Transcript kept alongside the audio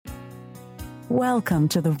Welcome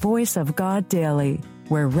to the Voice of God Daily,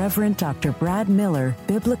 where Reverend Dr. Brad Miller,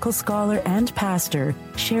 biblical scholar and pastor,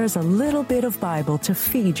 shares a little bit of Bible to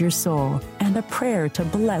feed your soul and a prayer to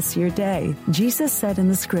bless your day. Jesus said in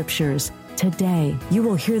the scriptures, "Today you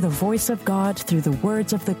will hear the voice of God through the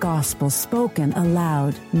words of the gospel spoken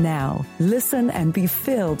aloud." Now, listen and be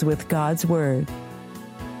filled with God's word.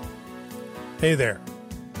 Hey there.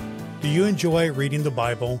 Do you enjoy reading the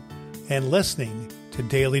Bible and listening to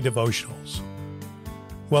daily devotionals?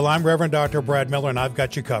 Well, I'm Reverend Dr. Brad Miller, and I've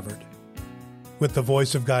got you covered with the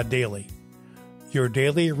Voice of God Daily, your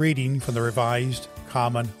daily reading from the Revised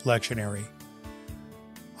Common Lectionary.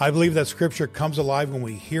 I believe that Scripture comes alive when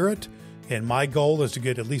we hear it, and my goal is to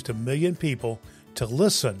get at least 1 million people to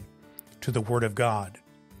listen to the Word of God.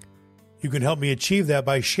 You can help me achieve that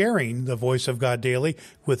by sharing the Voice of God Daily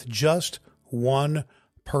with just one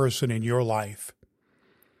person in your life.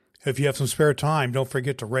 If you have some spare time, don't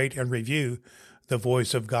forget to rate and review the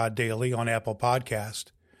Voice of God Daily on Apple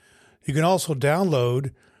Podcast. You can also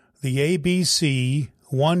download the ABC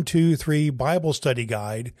 123 Bible Study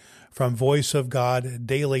Guide from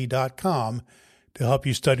voiceofgoddaily.com to help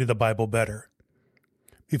you study the Bible better.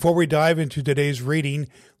 Before we dive into today's reading,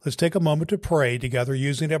 let's take a moment to pray together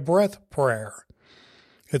using a breath prayer.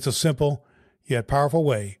 It's a simple yet powerful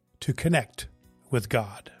way to connect with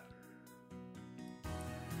God.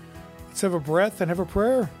 Let's have a breath and have a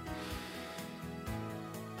prayer.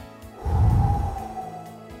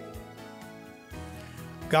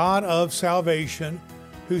 God of salvation,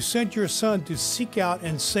 who sent your Son to seek out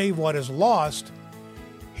and save what is lost,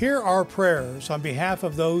 hear our prayers on behalf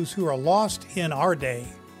of those who are lost in our day,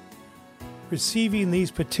 receiving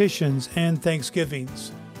these petitions and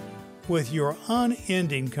thanksgivings with your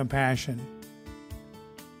unending compassion.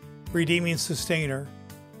 Redeeming Sustainer,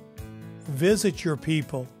 visit your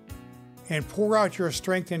people and pour out your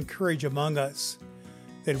strength and courage among us,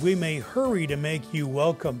 that we may hurry to make you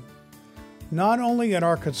welcome, not only in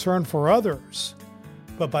our concern for others,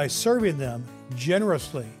 but by serving them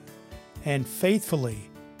generously and faithfully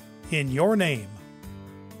in your name.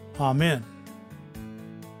 Amen.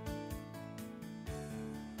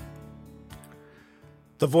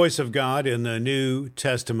 The Voice of God in the New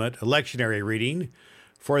Testament lectionary reading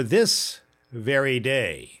for this very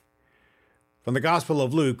day. From the Gospel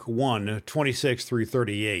of Luke 1:26 through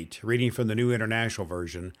 38, reading from the New International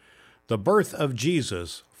Version, the birth of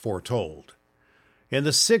Jesus foretold. In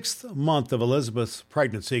the 6th month of Elizabeth's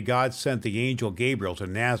pregnancy, God sent the angel Gabriel to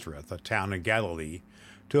Nazareth, a town in Galilee,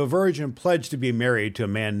 to a virgin pledged to be married to a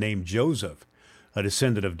man named Joseph, a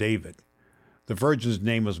descendant of David. The virgin's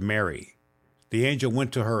name was Mary. The angel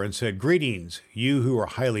went to her and said, "Greetings, you who are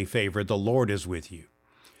highly favored, the Lord is with you."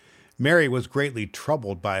 Mary was greatly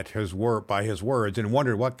troubled by his words and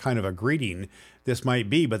wondered what kind of a greeting this might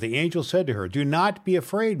be. But the angel said to her, "Do not be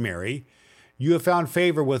afraid, Mary. You have found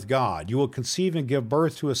favor with God. You will conceive and give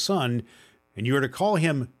birth to a son, and you are to call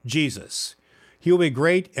him Jesus. He will be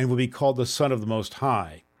great and will be called the Son of the Most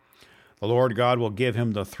High. The Lord God will give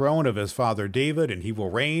him the throne of his father David, and he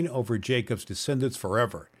will reign over Jacob's descendants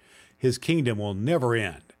forever. His kingdom will never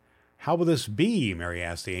end." "How will this be?" Mary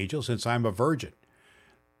asked the angel, "since I am a virgin?"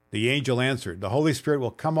 The angel answered, "The Holy Spirit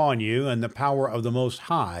will come on you, and the power of the Most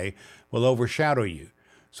High will overshadow you.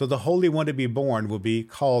 So the Holy One to be born will be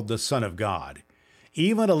called the Son of God.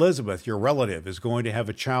 Even Elizabeth, your relative, is going to have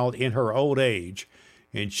a child in her old age,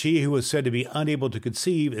 and she who was said to be unable to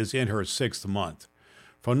conceive is in her 6th month.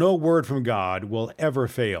 For no word from God will ever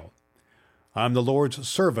fail." "I am the Lord's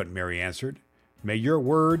servant," Mary answered. "May your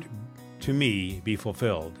word to me be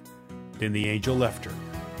fulfilled." Then the angel left her.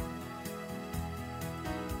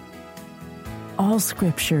 All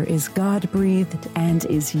Scripture is God-breathed and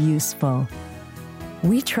is useful.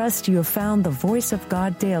 We trust you have found the Voice of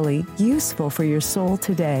God Daily useful for your soul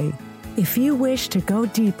today. If you wish to go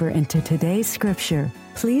deeper into today's Scripture,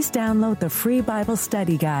 please download the free Bible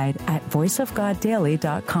study guide at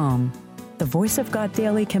voiceofgoddaily.com. The Voice of God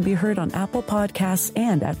Daily can be heard on Apple Podcasts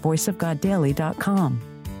and at voiceofgoddaily.com.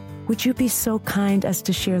 Would you be so kind as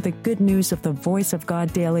to share the good news of the Voice of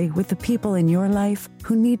God Daily with the people in your life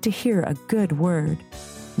who need to hear a good word?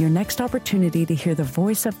 Your next opportunity to hear the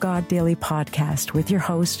Voice of God Daily podcast with your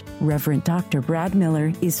host, Reverend Dr. Brad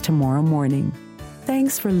Miller, is tomorrow morning.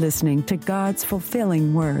 Thanks for listening to God's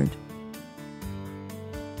fulfilling Word.